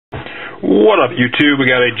What up, YouTube? We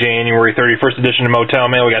got a January 31st edition of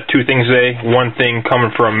MoTown Mail. We got two things today. One thing coming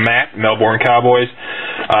from Matt, Melbourne Cowboys.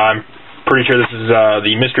 I'm pretty sure this is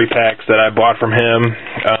the mystery packs that I bought from him.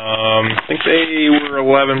 I think they were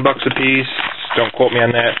 $11 a piece. Don't quote me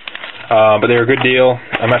on that. But they were a good deal.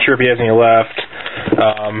 I'm not sure if he has any left.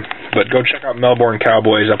 But go check out Melbourne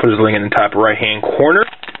Cowboys. I'll put his link in the top right-hand corner.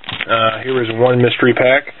 Here is one mystery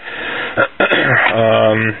pack.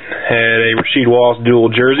 Had a Rasheed Wallace dual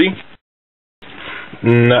jersey.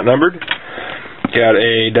 Not numbered. Got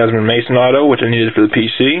a Desmond Mason auto, which I needed for the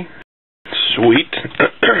PC. Sweet.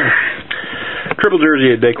 Triple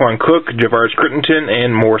jersey of Daquan Cook, Javarius Crittenton,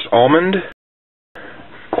 and Morris Almond.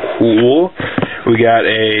 Cool. We got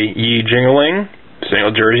a Yi Jingling,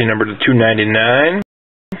 single jersey numbered to 299.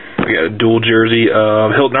 We got a dual jersey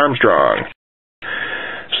of Hilton Armstrong.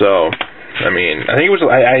 So, I mean, I think it was it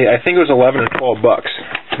was 11 or 12 bucks.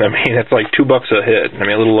 I mean, that's like $2 a hit. I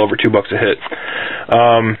mean, a little over $2 a hit.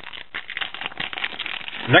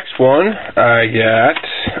 Next one I got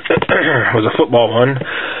was a football one.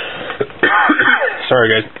 Sorry,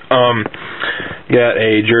 guys. Got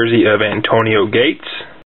a jersey of Antonio Gates.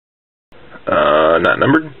 Not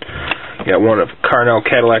numbered. Got one of Carnell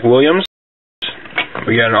Cadillac Williams.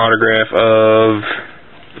 We got an autograph of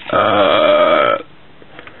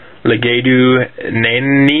Legadu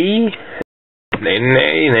Nene.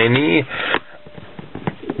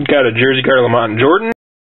 Got a jersey card of Lamont Jordan.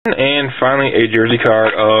 And finally, a jersey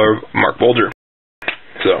card of Mark Bolger.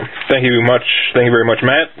 So, thank you very much,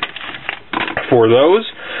 Matt, for those.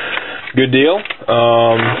 Good deal.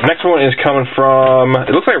 Next one is coming from, it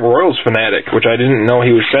looks like Royals Fanatic, which I didn't know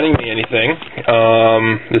he was sending me anything.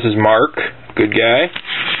 This is Mark. Good guy.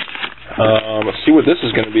 Let's see what this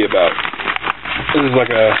is going to be about. This is like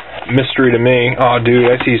a mystery to me. Oh, dude,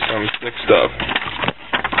 I see some sick stuff.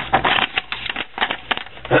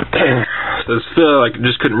 So I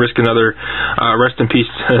just couldn't risk another rest in peace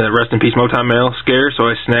MoTown Mail scare, so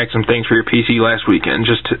I snagged some things for your PC last weekend.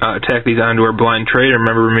 Just tack these onto our blind trade and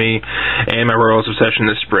remember me and my Royals obsession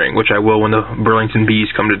this spring, which I will when the Burlington Bees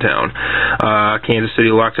come to town. Kansas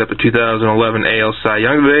City locks up the 2011 AL Cy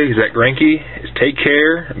Young today. Is that Greinke? Take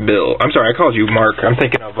care, Bill. I'm sorry, I called you Mark. I'm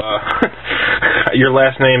thinking of your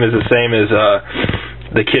last name is the same as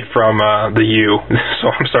the kid from the U,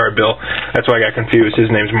 so I'm sorry, Bill. That's why I got confused.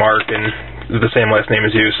 His name's Mark, and the same last name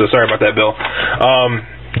as you, so sorry about that, Bill.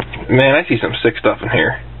 Man, I see some sick stuff in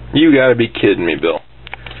here. You gotta be kidding me, Bill.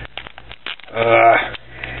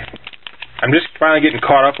 I'm just finally getting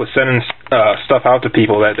caught up with sending stuff out to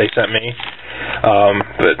people that they sent me.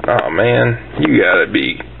 But, oh man, you gotta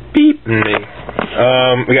be beeping me.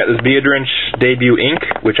 We got this Beadrinch Debut Ink,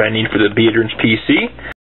 which I need for the Beadrinch PC.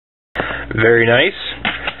 Very nice.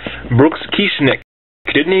 Brooks Kiesnick.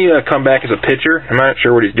 Didn't he come back as a pitcher? I'm not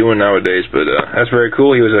sure what he's doing nowadays, but that's very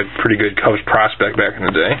cool. He was a pretty good Cubs prospect back in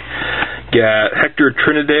the day. Got Hector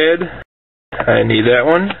Trinidad. I need that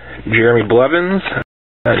one. Jeremy Blevins.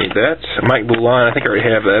 I need that. Mike Boulan. I think I already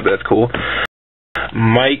have that, but that's cool.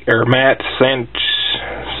 Matt Sant.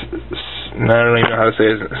 I don't even know how to say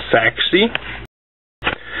it. Saxey.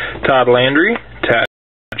 Todd Landry. Todd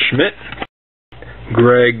Schmidt.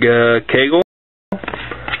 Greg Cagle.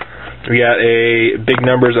 We got a big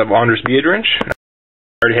numbers of Andres Beadrinch. I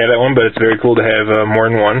already have that one, but it's very cool to have more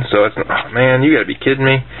than one. So it's, oh man, you gotta be kidding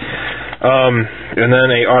me. And then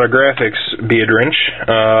a autographics Beadrinch,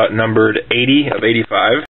 numbered 80 of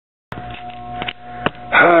 85.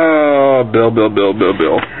 Oh, Bill.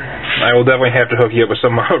 I will definitely have to hook you up with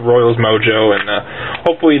some Royals mojo, and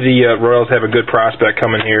hopefully the Royals have a good prospect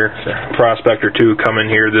coming here, prospect or two coming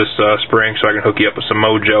here this spring, so I can hook you up with some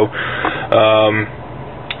mojo.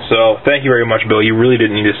 So thank you very much, Bill. You really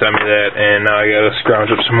didn't need to send me that, and I got to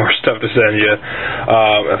scrounge up some more stuff to send you.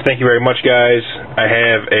 Thank you very much, guys. I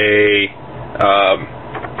have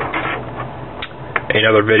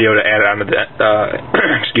another video to add on to that.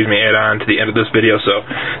 Add on to the end of this video. So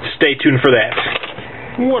stay tuned for that.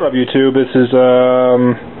 What up, YouTube? This is I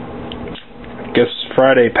guess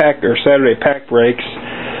Saturday pack breaks.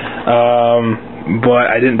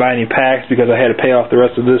 But I didn't buy any packs because I had to pay off the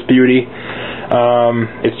rest of this beauty.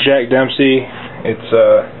 It's Jack Dempsey. It's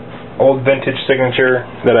old vintage signature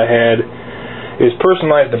that I had. It's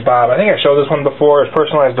personalized to Bob. I think I showed this one before. It's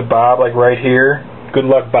personalized to Bob, like right here. Good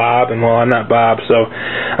luck, Bob. And well, I'm not Bob, so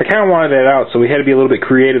I kind of wanted that out. So we had to be a little bit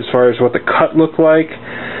creative as far as what the cut looked like.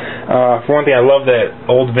 For one thing, I love that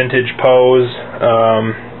old vintage pose.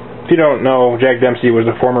 If you don't know, Jack Dempsey was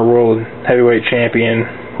a former world heavyweight champion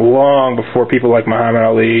long before people like Muhammad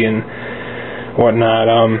Ali and whatnot.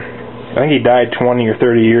 I think he died 20 or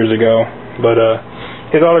 30 years ago, but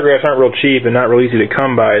his autographs aren't real cheap and not real easy to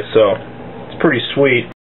come by, so pretty sweet.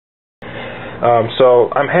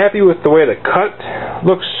 So I'm happy with the way the cut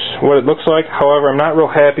looks, what it looks like. However, I'm not real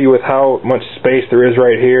happy with how much space there is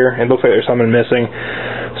right here. It looks like there's something missing.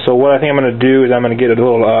 So what I think I'm going to do is I'm going to get a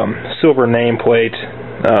little silver nameplate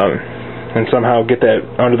and somehow get that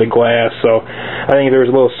under the glass. So I think if there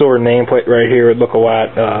was a little silver nameplate right here, it would look a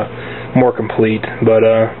lot more complete. But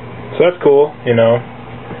so that's cool, you know.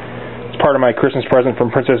 It's part of my Christmas present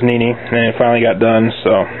from Princess Nini, and it finally got done.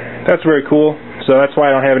 So that's very cool. So that's why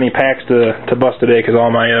I don't have any packs to bust today, because all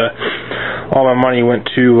my money went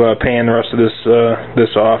to paying the rest of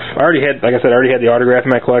this off. I already had, like I said, I already had the autograph in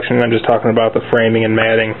my collection. I'm just talking about the framing and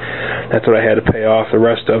matting. That's what I had to pay off the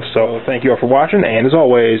rest of. So thank you all for watching, and as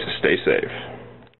always, stay safe.